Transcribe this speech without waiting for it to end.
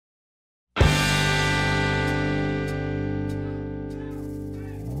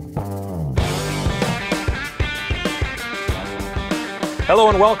Hello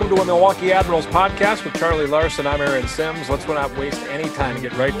and welcome to a Milwaukee Admirals podcast with Charlie Larson. I'm Aaron Sims. Let's not waste any time and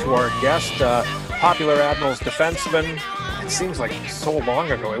get right to our guest, popular Admirals defenseman. It seems like so long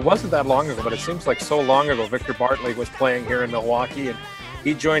ago. It wasn't that long ago, but it seems like so long ago Victor Bartley was playing here in Milwaukee, and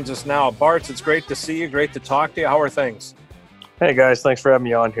he joins us now. Bartz, it's great to see you. Great to talk to you. How are things? Hey, guys. Thanks for having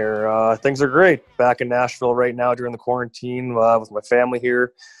me on here. Things are great. Back in Nashville right now during the quarantine with my family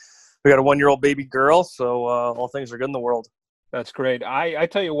here. We got a 1-year-old baby girl, so all things are good in the world. That's great. I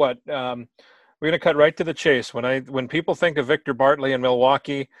tell you what, we're going to cut right to the chase. When people think of Victor Bartley in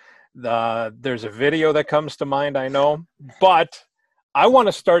Milwaukee, there's a video that comes to mind, I know. But I want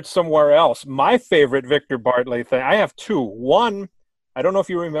to start somewhere else. My favorite Victor Bartley thing, I have two. One, I don't know if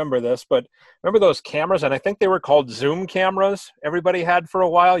you remember this, but remember those cameras? And I think they were called Zoom cameras everybody had for a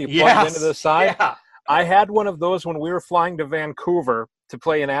while. You plugged into the side. Yeah. I had one of those when we were flying to Vancouver to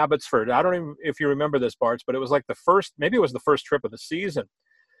play in Abbotsford. I don't even if you remember this, Bartz, but it was like maybe it was the first trip of the season.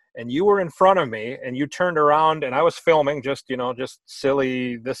 And you were in front of me and you turned around and I was filming just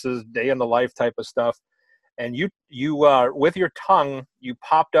silly, this is day in the life type of stuff. And you with your tongue, you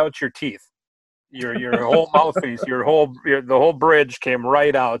popped out your teeth. Your whole mouthpiece, the whole bridge came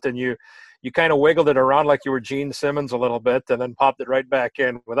right out, and you kind of wiggled it around like you were Gene Simmons a little bit and then popped it right back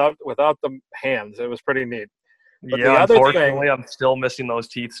in without the hands. It was pretty neat. But yeah, unfortunately, I'm still missing those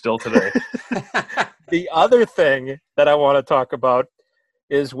teeth still today. The other thing that I want to talk about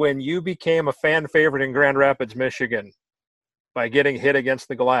is when you became a fan favorite in Grand Rapids, Michigan, by getting hit against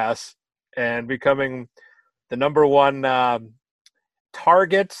the glass and becoming the number one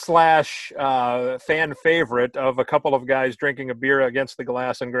target / fan favorite of a couple of guys drinking a beer against the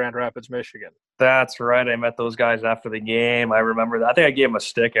glass in Grand Rapids, Michigan. That's right. I met those guys after the game. I remember that. I think I gave them a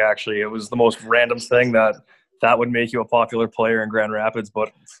stick, actually. It was the most random thing that would make you a popular player in Grand Rapids,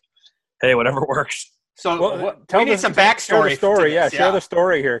 but hey, whatever works. So we need some backstory. Share the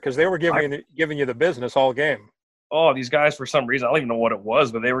story here, because they were giving you the business all game. Oh, these guys, for some reason, I don't even know what it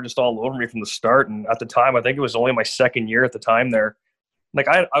was, but they were just all over me from the start. And at the time, I think it was only my second year at the time there. Like,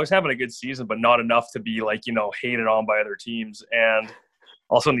 I was having a good season, but not enough to be, hated on by other teams. And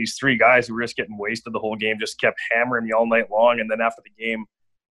all of a sudden, these three guys who were just getting wasted the whole game just kept hammering me all night long. And then after the game,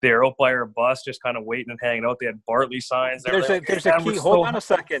 they were out by our bus just kind of waiting and hanging out. They had Bartley signs. There's a key. Hold on a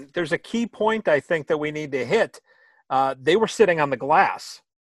second. There's a key point, I think, that we need to hit. They were sitting on the glass.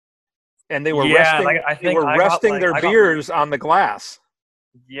 And they were resting their beers on the glass.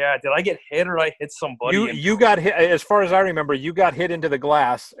 Yeah, did I get hit or did I hit somebody? You got hit. As far as I remember, you got hit into the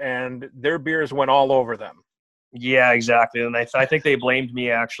glass, and their beers went all over them. Yeah, exactly. And I think they blamed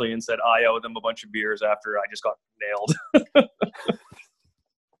me, actually, and said I owe them a bunch of beers after I just got nailed.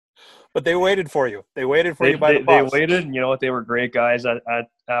 But they waited for you. They waited for you by the bus. They waited, and you know what? They were great guys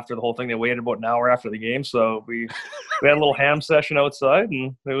after the whole thing. They waited about an hour after the game, so we had a little ham session outside,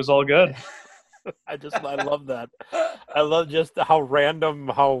 and it was all good. I love that. I love just how random,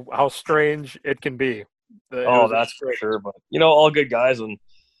 how strange it can be. That's for sure. But, all good guys, and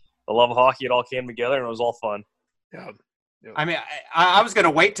the love of hockey, it all came together, and it was all fun. Yeah. I mean, I was going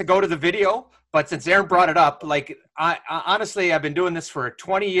to wait to go to the video, but since Aaron brought it up, I honestly, I've been doing this for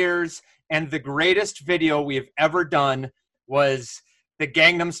 20 years, and the greatest video we've ever done was the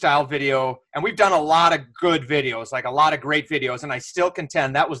Gangnam Style video. And we've done a lot of good videos, a lot of great videos, and I still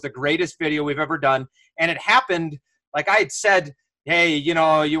contend that was the greatest video we've ever done. And it happened, like I had said, hey, you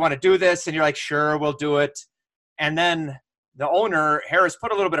want to do this? And you're like, sure, we'll do it. And then the owner, Harris,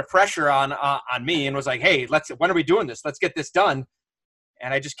 put a little bit of pressure on me and was like, hey, when are we doing this? Let's get this done.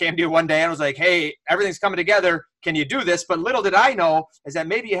 And I just came to you one day and was like, hey, everything's coming together. Can you do this? But little did I know is that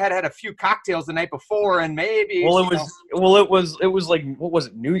maybe you had a few cocktails the night before, and maybe. It was like, what was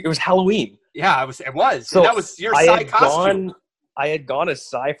it? It was Halloween. Yeah, it was. So that was your Psy costume. I had gone as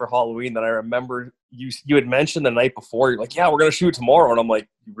Psy for Halloween that I remember you had mentioned the night before. You're like, yeah, we're going to shoot tomorrow. And I'm like,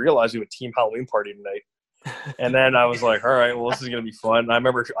 you realize we have a team Halloween party tonight. And then I was like, all right, well, this is going to be fun. And I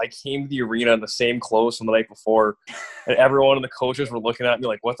remember I came to the arena in the same clothes from the night before, and everyone and the coaches were looking at me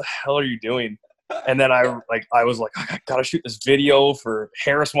like, what the hell are you doing? And then I was like, I got to shoot this video for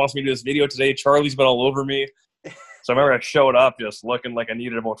Harris wants me to do this video today. Charlie's been all over me. So I remember I showed up just looking like I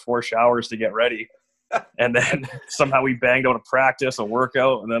needed about 4 showers to get ready. And then somehow we banged out a practice, a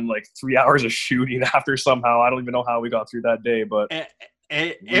workout, and then 3 hours of shooting after somehow. I don't even know how we got through that day, but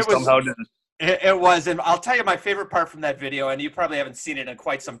it somehow did it. It was, and I'll tell you my favorite part from that video, and you probably haven't seen it in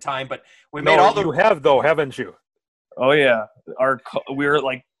quite some time, but you have, though, haven't you? Oh, yeah. We were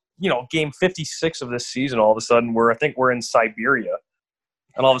game 56 of this season, all of a sudden, I think we're in Siberia.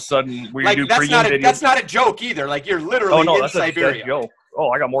 And all of a sudden, we do pregame videos. That's not a joke either. You're literally in Siberia. That's a joke.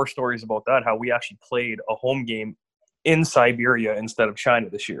 Oh, I got more stories about that, how we actually played a home game in Siberia instead of China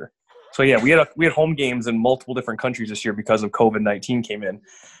this year. So yeah, we had home games in multiple different countries this year because of COVID-19 came in.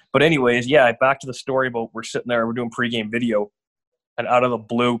 But anyways, yeah, back to the story about we're sitting there, we're doing pregame video, and out of the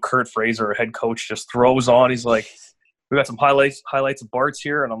blue, Kurt Fraser, our head coach, just throws on. He's like, "We got some highlights of Bart's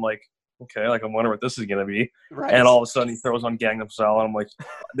here," and I'm like, "Okay, like I'm wondering what this is gonna be." Right. And all of a sudden, he throws on Gangnam Style, and I'm like,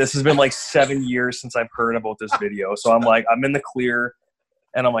 "This has been like 7 years since I've heard about this video." So I'm like, I'm in the clear,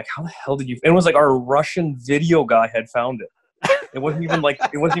 and I'm like, "How the hell did you?" And it was like our Russian video guy had found it. It wasn't even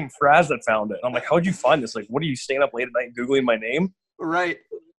Fraz that found it. And I'm like, "How'd you find this? Like, what are you staying up late at night Googling my name?" Right.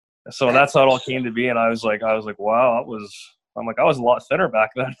 So that's how it all came to be, and I was like, wow, I was a lot thinner back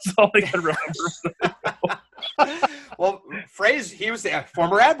then. That's all I can remember. Well, Fraze, he was the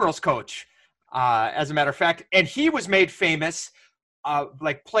former Admirals coach, as a matter of fact, and he was made famous,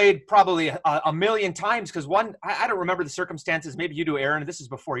 played probably a million times because I don't remember the circumstances. Maybe you do, Aaron. This is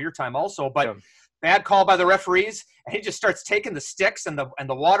before your time also, but yeah. Bad call by the referees, and he just starts taking the sticks and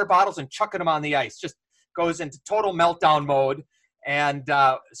the water bottles and chucking them on the ice. Just goes into total meltdown mode. And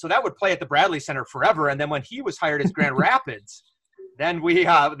so that would play at the Bradley Center forever. And then when he was hired as Grand Rapids, then we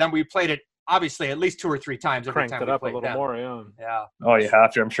played it obviously at least 2 or 3 times. Every Cranked time it we up a played little them. more, yeah. Yeah. Oh, you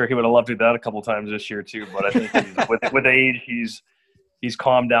have to. I'm sure he would have loved to do that a couple times this year too. But I think with age, he's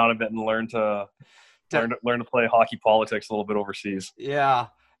calmed down a bit and learned to play hockey politics a little bit overseas. Yeah.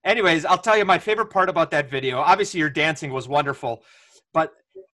 Anyways, I'll tell you my favorite part about that video. Obviously, your dancing was wonderful, but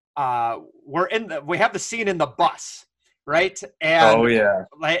we have the scene in the bus. Right. And oh yeah.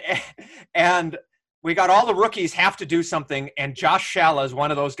 And we got all the rookies have to do something. And Josh Shalla is one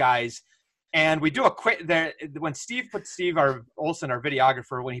of those guys. And we do a quick there. When Steve Olson, our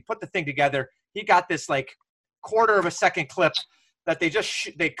videographer, when he put the thing together, he got this like 1/4 of a second clip that they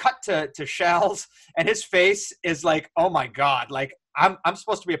cut to Shall's, and his face is like, oh my God, like I'm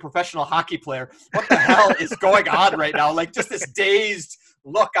supposed to be a professional hockey player. What the hell is going on right now? Like just this dazed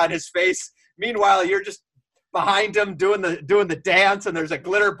look on his face. Meanwhile, you're just behind him doing the dance, and there's a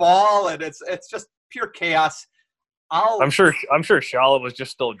glitter ball, and it's just pure chaos. I'm sure Shalla was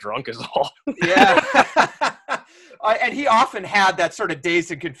just still drunk as all. Yeah. And he often had that sort of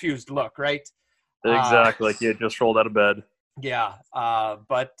dazed and confused look, right? Exactly, like he had just rolled out of bed. Yeah,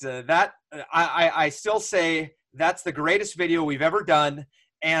 but that I still say that's the greatest video we've ever done,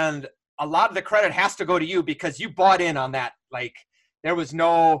 and a lot of the credit has to go to you because you bought in on that. Like there was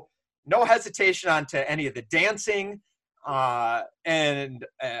no hesitation onto any of the dancing or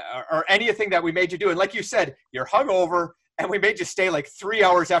anything that we made you do. And like you said, you're hungover, and we made you stay like 3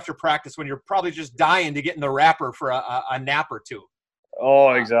 hours after practice when you're probably just dying to get in the wrapper for a nap or two.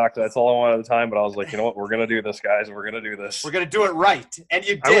 Oh, exactly. That's all I wanted at the time. But I was like, you know what? We're going to do this, guys. We're going to do this. We're going to do it right. And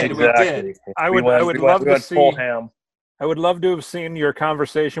you did. Exactly. We did. I would love to see full ham. I would love to have seen your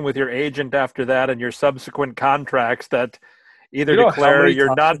conversation with your agent after that and your subsequent contracts that either declare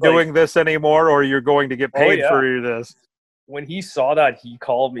you're not doing this anymore or you're going to get paid for this. When he saw that, he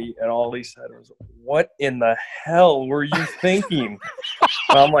called me, and all he said was, "What in the hell were you thinking?"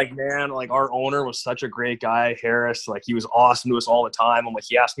 And I'm like, man, like our owner was such a great guy, Harris. Like he was awesome to us all the time. I'm like,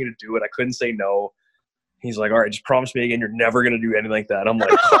 he asked me to do it. I couldn't say no. He's like, all right, just promise me again you're never going to do anything like that. I'm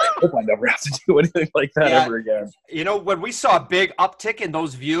like, I hope I never have to do anything like that ever again. You know, when we saw a big uptick in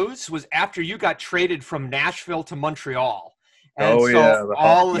those views was after you got traded from Nashville to Montreal. And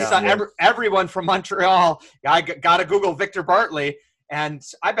all of a sudden, everyone from Montreal, I got to Google Victor Bartley, and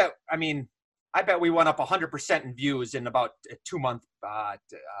I bet we went up 100% in views in about 2 months. I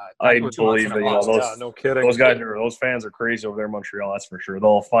believe that. No kidding. Those fans are crazy over there in Montreal. That's for sure.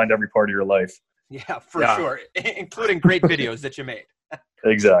 They'll find every part of your life. Yeah, for sure, including great videos that you made.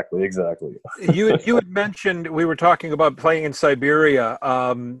 Exactly. You had mentioned we were talking about playing in Siberia.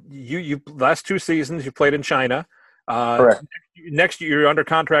 You last 2 seasons you played in China. Correct. Next year, you're under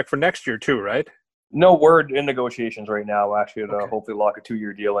contract for next year too, right? No, we're in negotiations right now. Actually, to hopefully lock a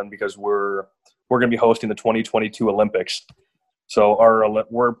 2-year deal in because we're going to be hosting the 2022 Olympics. So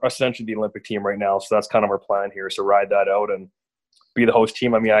we're essentially the Olympic team right now. So that's kind of our plan here is to ride that out and be the host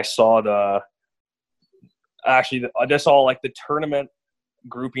team. I mean, I saw like the tournament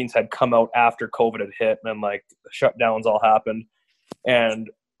groupings had come out after COVID had hit, and like the shutdowns all happened,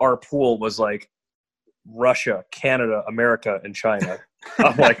 and our pool was like Russia, Canada, America, and China.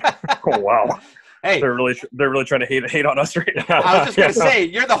 I'm like, oh wow. Hey, they're really trying to hate on us right now. I was just gonna say,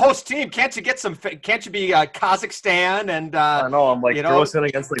 you're the host team. Can't you be Kazakhstan and I know. I'm like, throw us in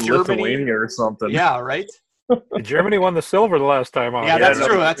against like Germany, Lithuania or something. Yeah, right. Germany won the silver the last time on. Yeah, that's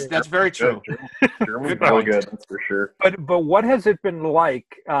true. That's very true. Germany's really good, that's for sure. But what has it been like?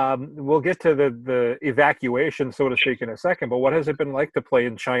 We'll get to the evacuation, so to speak, in a second. But what has it been like to play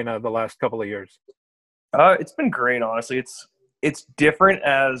in China the last couple of years? It's been great, honestly. It's different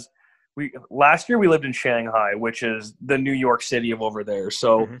as last year we lived in Shanghai, which is the New York City of over there.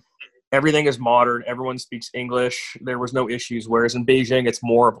 So everything is modern. Everyone speaks English. There was no issues. Whereas in Beijing, it's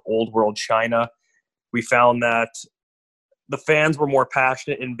more of old world China. We found that the fans were more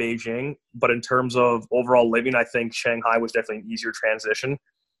passionate in Beijing, but in terms of overall living, I think Shanghai was definitely an easier transition.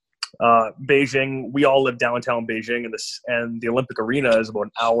 Beijing, we all live downtown Beijing, and the Olympic Arena is about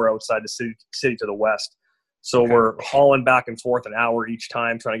an hour outside the city to the west. So we're hauling back and forth an hour each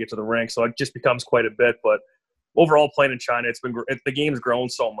time trying to get to the rink. So it just becomes quite a bit. But overall, playing in China, the game's grown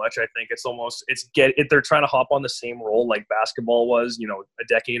so much. I think they're trying to hop on the same role like basketball was, a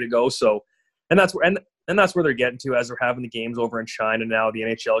decade ago. So, and that's where they're getting to as they're having the games over in China now, the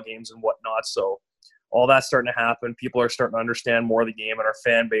NHL games and whatnot. So all that's starting to happen. People are starting to understand more of the game, and our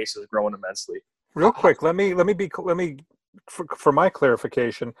fan base is growing immensely. Real quick, for my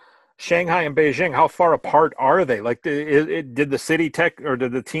clarification, Shanghai and Beijing, how far apart are they? Like, did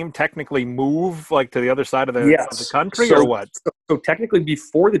the team technically move like to the other side of the country, or what? So technically,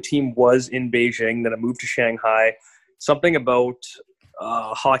 before the team was in Beijing, then it moved to Shanghai. Something about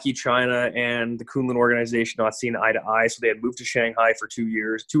Hockey China and the Kunlun organization not seeing eye to eye, so they had moved to Shanghai for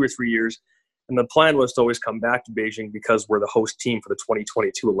 2 or 3 years, and the plan was to always come back to Beijing because we're the host team for the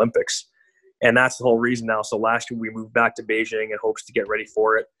 2022 Olympics, and that's the whole reason now. So last year we moved back to Beijing in hopes to get ready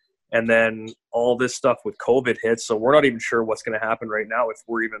for it. And then all this stuff with COVID hits, so we're not even sure what's going to happen right now if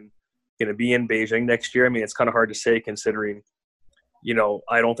we're even going to be in Beijing next year. I mean, it's kind of hard to say considering,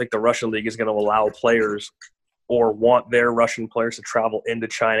 I don't think the Russian league is going to allow players or want their Russian players to travel into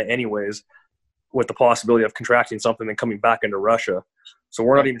China anyways, with the possibility of contracting something and coming back into Russia. So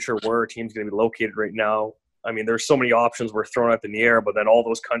we're not even sure where our team's going to be located right now. I mean, there's so many options we're throwing up in the air, but then all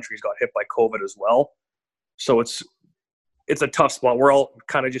those countries got hit by COVID as well. So it's a tough spot. We're all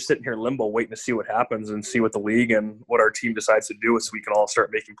kind of just sitting here in limbo waiting to see what happens and see what the league and what our team decides to do so we can all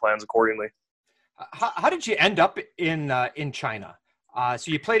start making plans accordingly. How did you end up in China?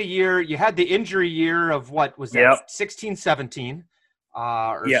 So you played a year, you had the injury year of what was that? 16, 17?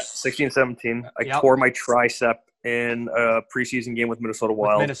 16, 17. I tore my tricep in a preseason game with Minnesota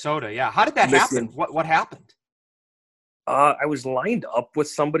Wild. Minnesota, yeah. How did that happen? What happened? I was lined up with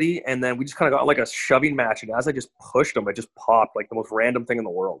somebody, and then we just kind of got like a shoving match. And as I just pushed him, it just popped, like the most random thing in the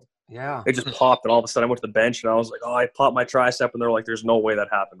world. Yeah. It just popped, and all of a sudden I went to the bench, and I was like, I popped my tricep. And they're like, there's no way that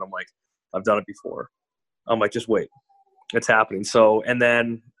happened. I'm like, I've done it before. I'm like, just wait. It's happening. So, and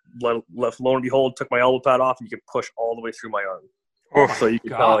then lo and behold, took my elbow pad off, and you could push all the way through my arm. Oh, so you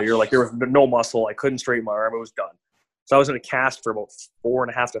could tell, there was no muscle. I couldn't straighten my arm. It was done. So I was in a cast for about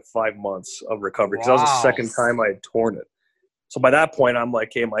 4.5 to 5 months of recovery because that was the second time I had torn it. So by that point, I'm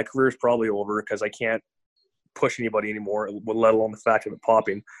like, hey, my career is probably over because I can't push anybody anymore, let alone the fact of it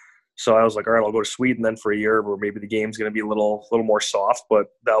popping. So I was like, all right, I'll go to Sweden then for a year where maybe the game's going to be a little more soft. But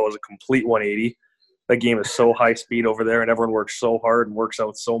that was a complete 180. That game is so high speed over there, and everyone works so hard and works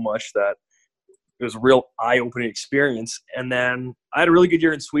out so much that it was a real eye-opening experience. And then I had a really good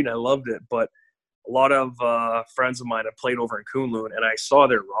year in Sweden. I loved it, but a lot of friends of mine had played over in Kunlun, and I saw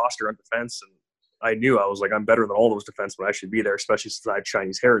their roster on defense, and I knew I was like, I'm better than all those defensemen. I should be there, especially since I had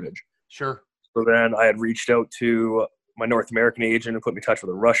Chinese heritage. Sure. So then I had reached out to my North American agent and put me in touch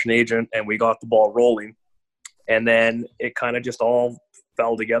with a Russian agent, and we got the ball rolling. And then it kind of just all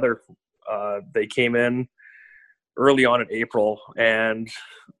fell together. They came in early on in April, and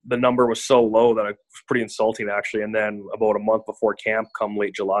the number was so low that it was pretty insulting, actually. And then about a month before camp, come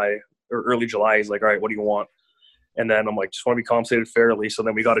late July or early July, he's like, all right, what do you want? And then I'm like, just want to be compensated fairly. So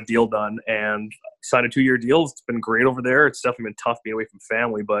then we got a deal done and signed a 2-year deal. It's been great over there. It's definitely been tough being away from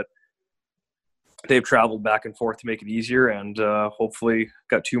family, but they've traveled back and forth to make it easier, and hopefully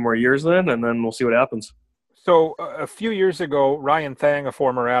got 2 more years in, and then we'll see what happens. So a few years ago, Ryan Thang, a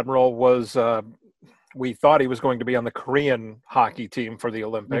former Admiral, we thought he was going to be on the Korean hockey team for the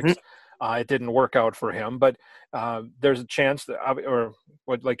Olympics. It didn't work out for him, but there's a chance that, or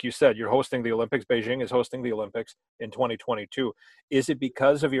what, like you said, you're hosting the Olympics. Beijing is hosting the Olympics in 2022. Is it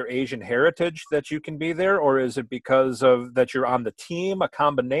because of your Asian heritage that you can be there, or is it because of that you're on the team? A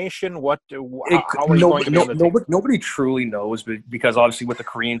combination? How are you going to be on the team? Nobody truly knows, because obviously with the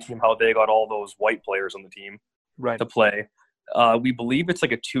Korean team, how they got all those white players on the team to play. We believe it's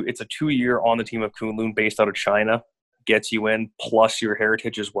like it's a 2-year on the team of Kunlun based out of China. Gets you in plus your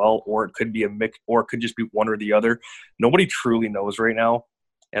heritage as well, or it could be a mix, or it could just be one or the other. Nobody truly knows right now,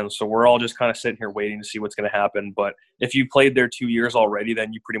 and so we're all just kind of sitting here waiting to see what's going to happen. But if you played there 2 years already,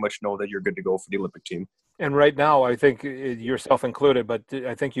 then you pretty much know that you're good to go for the Olympic team. And right now, I think yourself included, but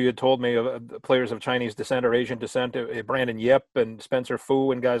I think you had told me of players of Chinese descent or Asian descent, Brandon Yip and Spencer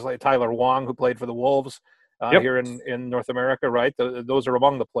Fu and guys like Tyler Wong, who played for the Wolves Yep. here in North America, right? Those are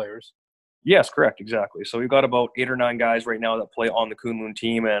among the players. Yes, correct, exactly. So we've got about 8 or 9 guys right now that play on the Kunlun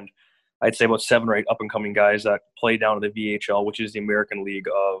team, and I'd say about 7 or 8 up-and-coming guys that play down in the VHL, which is the American League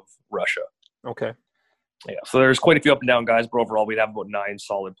of Russia. Okay. Yeah, so there's quite a few up-and-down guys, but overall we'd have about 9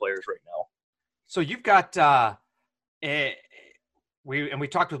 solid players right now. So you've got we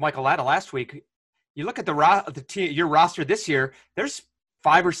talked with Michael Latta last week. You look at your roster this year. There's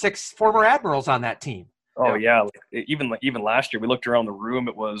 5 or 6 former admirals on that team. Oh yeah, even last year we looked around the room.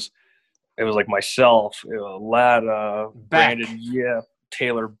 It was like myself, Latta, Brandon,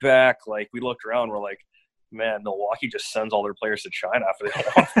 Taylor Beck. Like we looked around, we're like, man, Milwaukee just sends all their players to China after they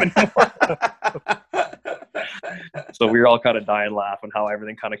don't want them anymore. So we were all kind of dying laughing how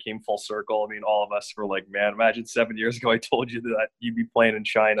everything kind of came full circle. I mean, all of us were like, man, imagine 7 years ago I told you that you'd be playing in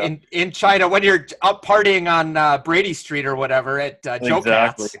China. In China when you're out partying on Brady Street or whatever at Joe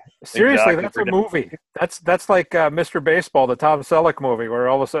Cats. Seriously, that's a movie. That's like Mr. Baseball, the Tom Selleck movie, where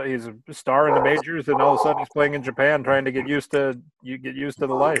all of a sudden he's a star in the majors and all of a sudden he's playing in Japan trying to get used to the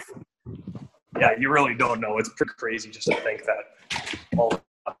life. Yeah, you really don't know. It's pretty crazy just to think that all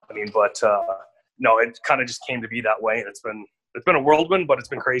happening, but no, it kind of just came to be that way, and it's been a whirlwind, but it's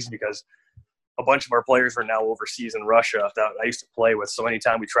been crazy because a bunch of our players are now overseas in Russia that I used to play with. So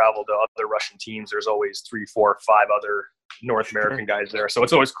anytime we travel to other Russian teams, there's always 3, 4, 5 other North American guys there. So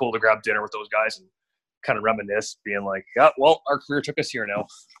it's always cool to grab dinner with those guys and kind of reminisce, being like, yeah, well, our career took us here now.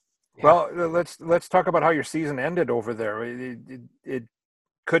 Yeah. Well, let's talk about how your season ended over there. It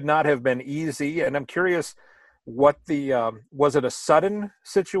could not have been easy, and I'm curious, what was it a sudden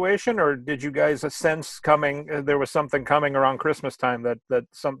situation, or did you guys sense there was something coming around Christmas time that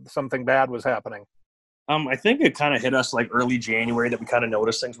something bad was happening? I think it kind of hit us like early January that we kind of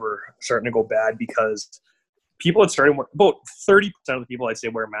noticed things were starting to go bad because people had started about 30% of the people I'd say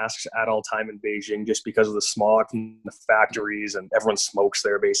wear masks at all time in Beijing just because of the smog from the factories and everyone smokes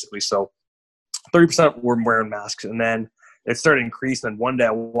there basically. So 30% were wearing masks, and then it started increasing. And one day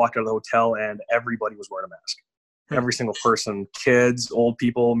I walked out of the hotel and everybody was wearing a mask. Every single person, kids, old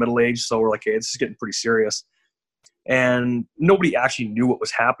people, middle-aged. So we're like, hey, this is getting pretty serious. And nobody actually knew what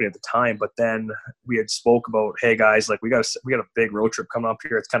was happening at the time. But then we had spoke about, hey guys, like we got a big road trip coming up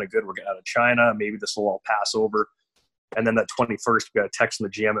here. It's kind of good. We're getting out of China. Maybe this will all pass over. And then that 21st, we got a text from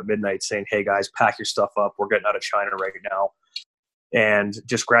the GM at midnight saying, hey guys, pack your stuff up. We're getting out of China right now. And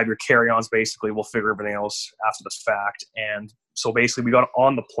just grab your carry-ons, basically. We'll figure everything else after the fact. And so basically we got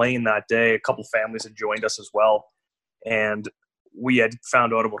on the plane that day. A couple families had joined us as well. And we had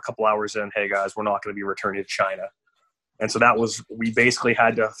found out about a couple hours in, hey guys, we're not going to be returning to China. And so we basically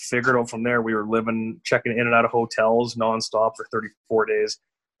had to figure it out from there. We were checking in and out of hotels nonstop for 34 days.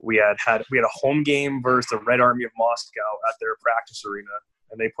 We had a home game versus the Red Army of Moscow at their practice arena.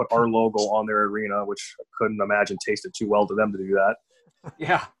 And they put our logo on their arena, which I couldn't imagine tasted too well to them to do that.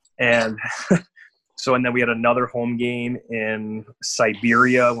 Yeah. And and then we had another home game in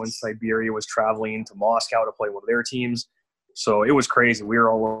Siberia when Siberia was traveling to Moscow to play one of their teams. So it was crazy. We were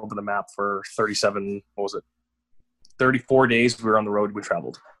all over the map for 34 days we were on the road. We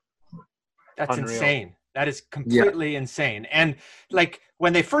traveled. That's Unreal. Insane. That is completely insane. And like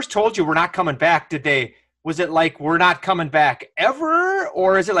when they first told you we're not coming back, was it like we're not coming back ever?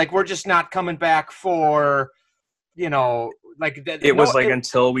 Or is it like we're just not coming back for, until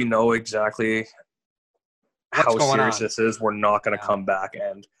we know exactly how serious this is, we're not going to come back.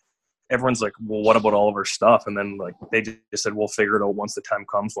 And everyone's like, well, what about all of our stuff? And then like they just said, we'll figure it out once the time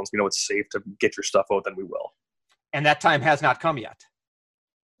comes. Once we know it's safe to get your stuff out, then we will. And that time has not come yet.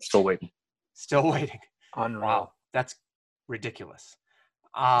 Still waiting. Unreal. Wow. That's ridiculous.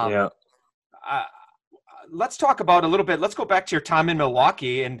 Yeah. Let's talk about let's go back to your time in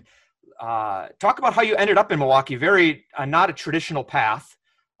Milwaukee and talk about how you ended up in Milwaukee. Very not a traditional path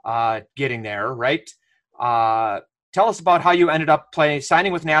getting there, right? Tell us about how you ended up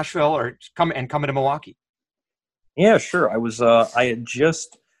signing with Nashville or coming to Milwaukee. Yeah, sure. I had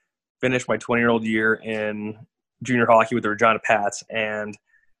just finished my 20-year-old year in junior hockey with the Regina Pats, and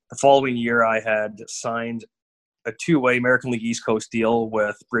the following year I had signed a 2-way American League East Coast deal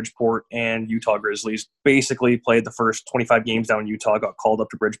with Bridgeport and Utah Grizzlies. Basically played the first 25 games down in Utah, got called up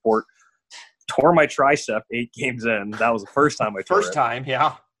to Bridgeport, tore my tricep 8 games in. That was the first time I tore it.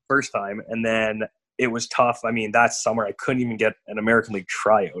 First time. And then it was tough. I mean, that summer I couldn't even get an American League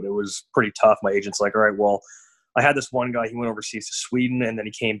tryout. It was pretty tough. My agent's like, all right, well, I had this one guy, he went overseas to Sweden and then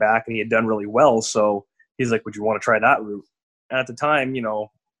he came back and he had done really well. So he's like, would you want to try that route? And at the time,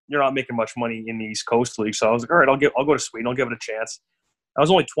 you're not making much money in the East Coast League. So I was like, all right, I'll go to Sweden. I'll give it a chance. I was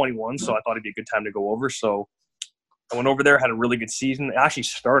only 21, so I thought it'd be a good time to go over. So I went over there, had a really good season. It actually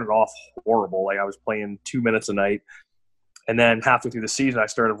started off horrible. Like I was playing 2 minutes a night. And then halfway through the season, I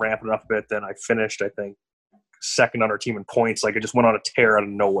started ramping it up a bit. Then I finished, I think, second on our team in points. Like it just went on a tear out of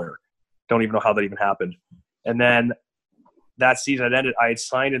nowhere. Don't even know how that even happened. And then that season it ended, I had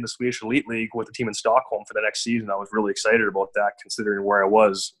signed in the Swedish Elite League with a team in Stockholm for the next season. I was really excited about that considering where I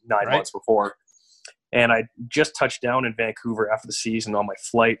was 9 months before. And I just touched down in Vancouver after the season on my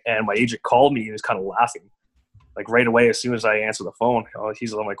flight, and my agent called me and was kind of laughing. Like right away, as soon as I answered the phone,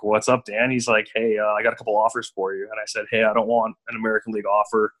 I'm like, "What's up, Dan?" He's like, "Hey, I got a couple offers for you." And I said, "Hey, I don't want an American League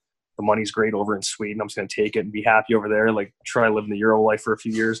offer. The money's great over in Sweden. I'm just going to take it and be happy over there, like try living the Euro life for a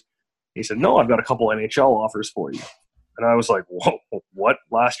few years." He said, "No, I've got a couple NHL offers for you." And I was like, "Whoa, what?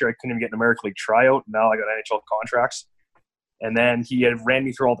 Last year I couldn't even get an American League tryout. Now I got NHL contracts." And then he had ran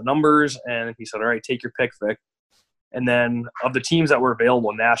me through all the numbers, and he said, "All right, take your pick, Vic." And then of the teams that were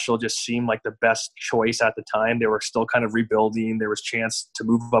available, Nashville just seemed like the best choice at the time. They were still kind of rebuilding. There was chance to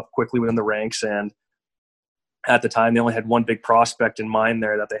move up quickly within the ranks. And at the time, they only had one big prospect in mind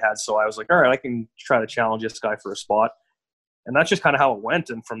there that they had. So I was like, all right, I can try to challenge this guy for a spot. And that's just kind of how it went.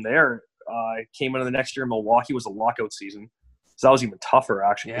 And from there, I came into the next year. Milwaukee was a lockout season. So that was even tougher,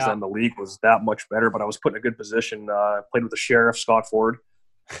 actually, because then the league was that much better. But I was put in a good position. Played with the Sheriff, Scott Ford.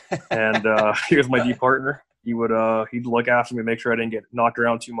 And he was my D partner. He would he'd look after me, make sure I didn't get knocked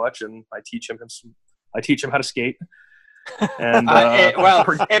around too much, and I teach him how to skate. And well,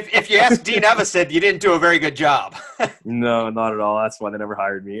 if you ask Dean Evison, you didn't do a very good job. No, not at all. That's why they never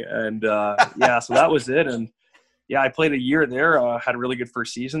hired me. And yeah, so that was it. And yeah, I played a year there. Had a really good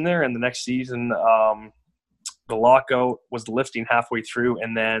first season there, and the next season, the lockout was lifting halfway through,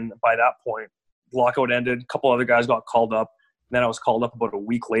 and then by that point, the lockout ended. A couple other guys got called up, and then I was called up about a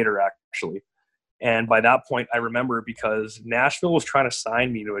week later, actually. And by that point, I remember because Nashville was trying to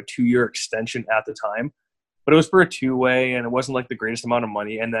sign me to a 2-year extension at the time, but it was for a two-way, and it wasn't like the greatest amount of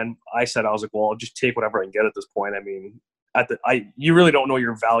money. And then I said, I was like, well, I'll just take whatever I can get at this point. I mean, you really don't know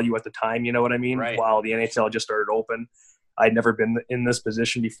your value at the time, you know what I mean? Right. While the NHL just started open, I'd never been in this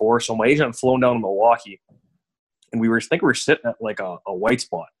position before. So my agent had flown down to Milwaukee, and we were sitting at like a white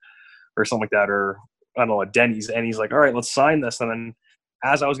spot or something like that, or I don't know, a Denny's, and he's like, all right, let's sign this. And then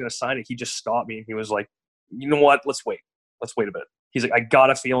as I was going to sign it, he just stopped me. He was like, you know what? Let's wait a bit. He's like, I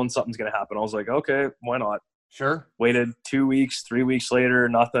got a feeling something's going to happen. I was like, okay, why not? Sure. Waited 2 weeks, 3 weeks later,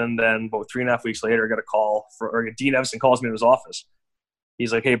 nothing. Then about 3.5 weeks later, I got a call or Dean Evison calls me in his office.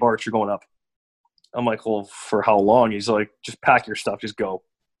 He's like, hey, Bart, you're going up. I'm like, well, for how long? He's like, just pack your stuff, just go.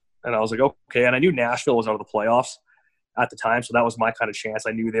 And I was like, okay. And I knew Nashville was out of the playoffs at the time, so that was my kind of chance.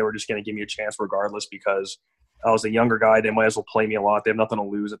 I knew they were just going to give me a chance regardless because I was a younger guy. They might as well play me a lot. They have nothing to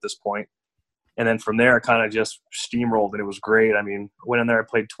lose at this point. And then from there, I kind of just steamrolled, and it was great. I mean, I went in there. I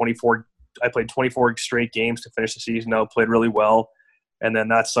played 24 straight games to finish the season. I played really well. And then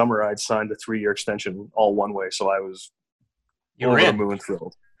that summer, I'd signed a 3-year extension all one way. So I was over the moon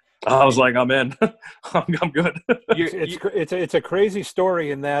thrilled. I was like, I'm in. I'm good. It's a crazy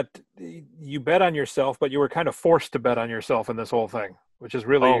story in that you bet on yourself, but you were kind of forced to bet on yourself in this whole thing, which is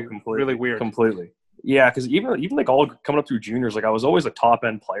really weird. Completely. Yeah, because even like all coming up through juniors, like I was always a top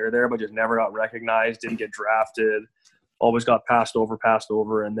end player there, but just never got recognized, didn't get drafted, always got passed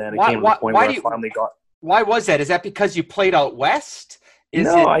over, and then it came to the point where I finally got. Why was that? Is that because you played out west?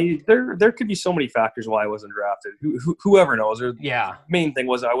 There could be so many factors why I wasn't drafted. Whoever knows. Main thing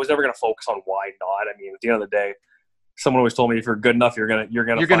was I was never going to focus on why not. I mean, at the end of the day, someone always told me if you're good enough, you're gonna make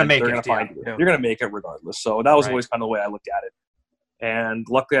it. You're gonna make it regardless. So that was always kind of the way I looked at it. And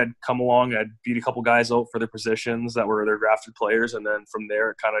luckily, I'd come along. I'd beat a couple guys out for their positions that were their drafted players, and then from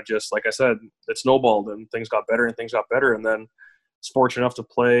there, it kind of just, like I said, it snowballed, and things got better, and then I was fortunate enough to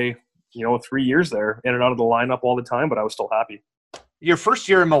play, 3 years there, in and out of the lineup all the time, but I was still happy. Your first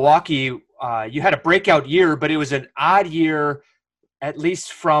year in Milwaukee, you had a breakout year, but it was an odd year, at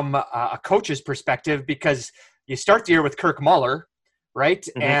least from a coach's perspective, because you start the year with Kirk Muller, right?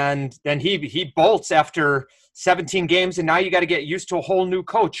 Mm-hmm. And then he bolts after 17 games, and now you got to get used to a whole new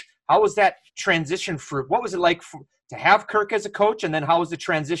coach. How was that transition what was it like to have Kirk as a coach, and then how was the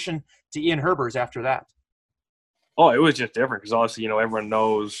transition to Ian Herbers after that? Oh, it was just different because obviously, everyone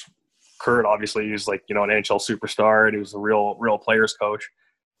knows Kurt. Obviously, he was like, an NHL superstar, and he was a real players coach.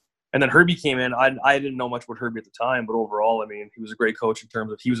 And then Herbie came in. I didn't know much about Herbie at the time, but overall, I mean, he was a great coach in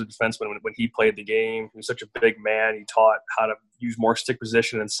terms of he was a defenseman when he played the game. He was such a big man. He taught how to use more stick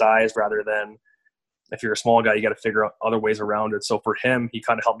position and size rather than if you're a small guy, you got to figure out other ways around it. So for him, he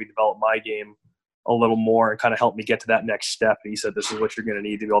kind of helped me develop my game a little more and kind of helped me get to that next step. And he said, this is what you're going to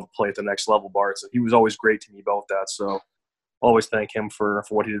need to be able to play at the next level, Bart. So he was always great to me about that. So always thank him for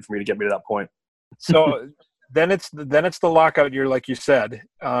what he did for me to get me to that point. So then it's the lockout year, like you said,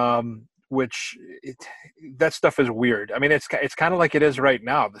 which that stuff is weird. I mean, it's kind of like it is right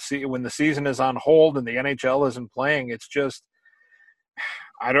now. When the season is on hold and the NHL isn't playing, it's just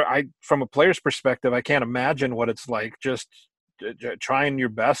from a player's perspective, I can't imagine what it's like just trying your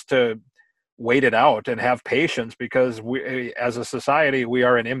best to wait it out and have patience, because we, as a society, we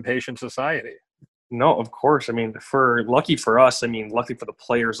are an impatient society. No, of course. I mean, lucky for us, luckily for the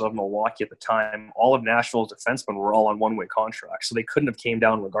players of Milwaukee at the time, all of Nashville's defensemen were all on one-way contracts, so they couldn't have came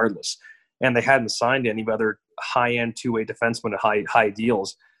down regardless. And they hadn't signed any other high-end two-way defensemen at high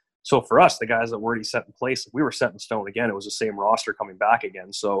deals. So for us, the guys that were already set in place, we were set in stone again. It was the same roster coming back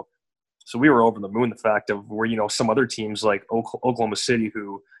again. So we were over the moon. The fact of where, some other teams like Oklahoma City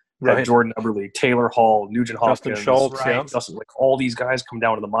who had Jordan Eberle, Taylor Hall, Nugent Hopkins, Justin Schultz, Justin, like all these guys come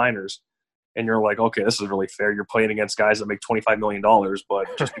down to the minors. And you're like, okay, this is really fair. You're playing against guys that make $25 million,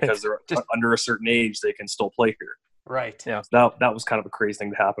 but just because they're under a certain age, they can still play here. Right. Yeah. That was kind of a crazy thing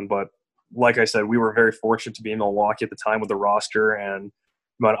to happen. But like I said, we were very fortunate to be in Milwaukee at the time with the roster and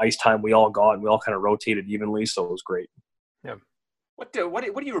the amount of ice time we all got, and we all kind of rotated evenly, so it was great. Yeah. What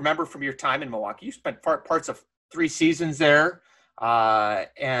do you remember from your time in Milwaukee? You spent parts of 3 seasons there.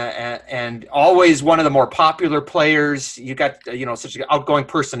 And always one of the more popular players. You got, such an outgoing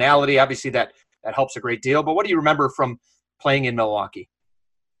personality. Obviously that helps a great deal. But what do you remember from playing in Milwaukee?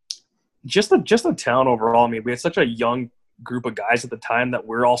 Just the town overall. I mean, we had such a young group of guys at the time that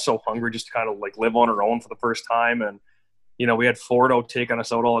we're all so hungry just to kind of like live on our own for the first time. And, we had Fordo taking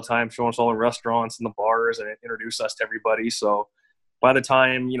us out all the time, showing us all the restaurants and the bars and introduce us to everybody. So by the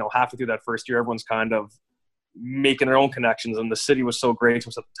time, halfway through that first year, everyone's kind of making their own connections, and the city was so great to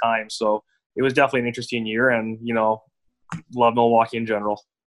us at the time. So it was definitely an interesting year, and love Milwaukee in general.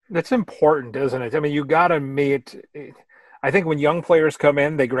 That's important, isn't it? I mean, you got to meet. I think when young players come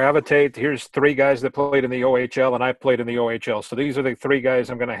in, they gravitate. Here's 3 guys that played in the OHL, and I played in the OHL, so these are the 3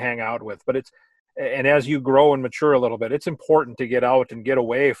 guys I'm going to hang out with. But and as you grow and mature a little bit, it's important to get out and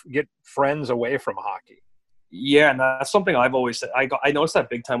get friends away from hockey. Yeah, and that's something I've always said. I noticed that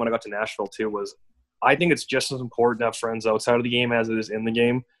big time when I got to Nashville too. Was I think it's just as important to have friends outside of the game as it is in the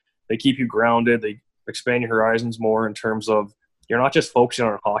game. They keep you grounded. They expand your horizons more in terms of you're not just focusing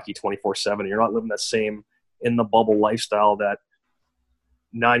on hockey 24/7. You're not living that same in the bubble lifestyle that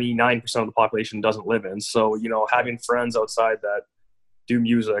 99% of the population doesn't live in. So, having friends outside that do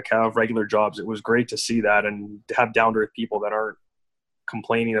music, have regular jobs, it was great to see that and to have down-to-earth people that aren't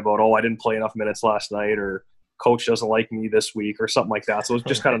complaining about, I didn't play enough minutes last night, or coach doesn't like me this week, or something like that. So it's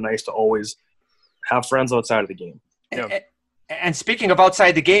just kind of nice to always have friends outside of the game. Yeah. And speaking of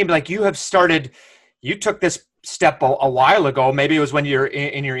outside the game, like you took this step a while ago, maybe it was when you're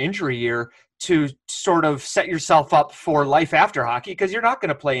in your injury year, to sort of set yourself up for life after hockey, because you're not going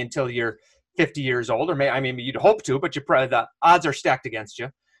to play until you're 50 years old, or you'd hope to, but the odds are stacked against you.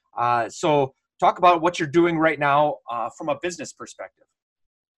 So talk about what you're doing right now from a business perspective.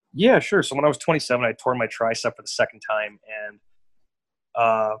 Yeah, sure. So when I was 27, I tore my tricep for the second time, and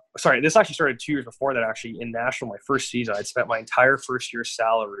this actually started 2 years before that. Actually, in Nashville, my first season, I'd spent my entire first year's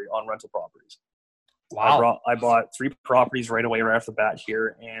salary on rental properries. Wow! I bought 3 properties right away, right off the bat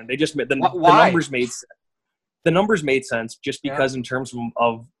here, and they just the numbers made sense. The numbers made sense just because, in terms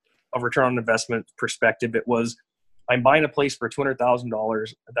of return on investment perspective, it was I'm buying a place for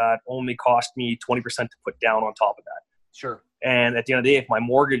 $200,000 that only cost me 20% to put down on top of that. Sure. And at the end of the day, if my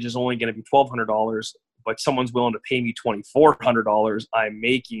mortgage is only going to be $1,200, but someone's willing to pay me $2,400, I'm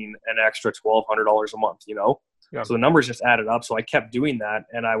making an extra $1,200 a month, Yeah. So the numbers just added up. So I kept doing that,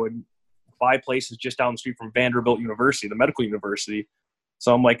 and I would buy places just down the street from Vanderbilt University, the medical university.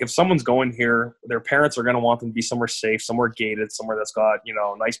 So I'm like, if someone's going here, their parents are going to want them to be somewhere safe, somewhere gated, somewhere that's got,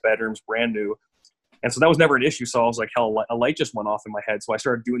 nice bedrooms, brand new. And so that was never an issue. So I was like, hell, a light just went off in my head. So I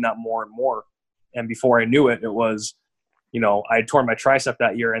started doing that more and more. And before I knew it, it was, I had torn my tricep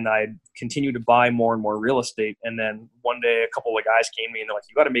that year, and I continued to buy more and more real estate. And then one day, a couple of guys came to me and they're like,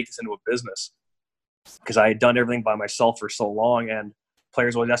 you got to make this into a business, because I had done everything by myself for so long. And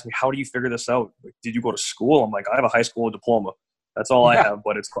players always ask me, how do you figure this out? Like, did you go to school? I'm like, I have a high school diploma. That's all I have,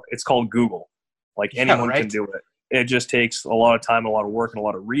 but it's called Google. Like, anyone can do it. It just takes a lot of time, a lot of work, and a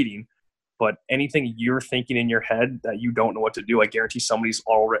lot of reading. But anything you're thinking in your head that you don't know what to do, I guarantee somebody's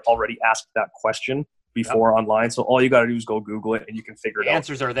already asked that question before online. So all you got to do is go Google it, and you can figure it out.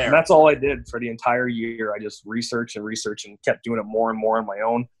 Answers are there. And that's all I did for the entire year. I just researched and kept doing it more and more on my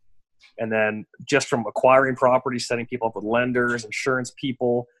own. And then just from acquiring properties, setting people up with lenders, insurance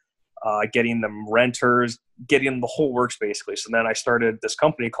people, getting them renters, getting the whole works basically. So then I started this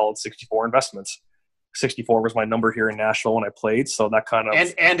company called 64 Investments. 64 was my number here in Nashville when I played. So that kind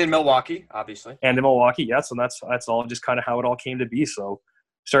of and in Milwaukee, obviously. And in Milwaukee, yeah. So that's all just kind of how it all came to be. So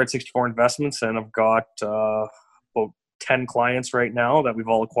started 64 Investments, and I've got about 10 clients right now that we've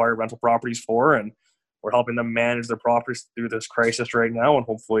all acquired rental properties for, and we're helping them manage their properties through this crisis right now, and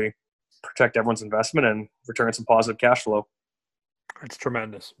hopefully protect everyone's investment and return some positive cash flow. It's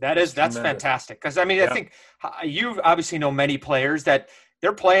tremendous. That's fantastic. Because I mean, I think you obviously know many players that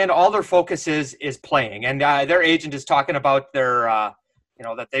they're playing. All their focus is playing, and their agent is talking about their,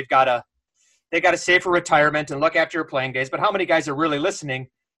 that they've got to save for retirement and look after your playing days. But how many guys are really listening?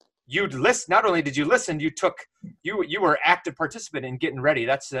 You'd listen. Not only did you listen, you were active participant in getting ready.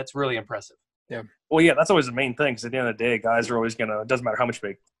 That's really impressive. Yeah. Well, yeah, that's always the main thing. Because at the end of the day, guys are always gonna. It doesn't matter how much you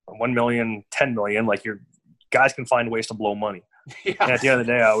make, 1 million, 10 million. Like your guys can find ways to blow money. Yeah. And at the end of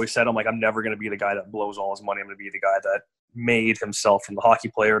the day, I always said, I'm never going to be the guy that blows all his money. I'm going to be the guy that made himself from the hockey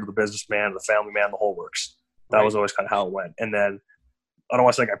player to the businessman, to the family man, the whole works. That was always kind of how it went. And then I don't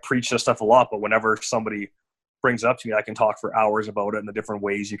want to say I preach this stuff a lot, but whenever somebody brings it up to me, I can talk for hours about it and the different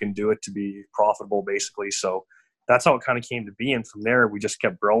ways you can do it to be profitable, basically. So that's how it kind of came to be. And from there, we just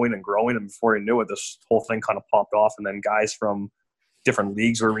kept growing and growing. And before I knew it, this whole thing kind of popped off. And then guys from different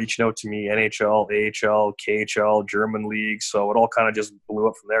leagues were reaching out to me, NHL, AHL, KHL, German leagues. So it all kind of just blew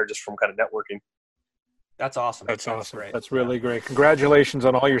up from there, just from kind of networking. That's awesome. That's awesome. Great. That's really great. Congratulations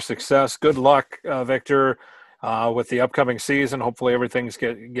on all your success. Good luck, Victor, with the upcoming season. Hopefully everything's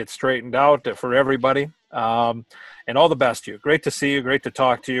gets straightened out for everybody. And all the best to you. Great to see you. Great to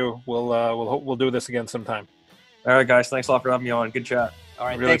talk to you. We'll do this again sometime. All right, guys. Thanks a lot for having me on. Good chat. All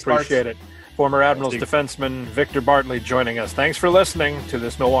right. Really appreciate it. Former Admirals defenseman Victor Bartley joining us. Thanks for listening to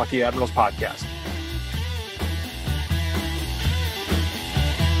this Milwaukee Admirals podcast.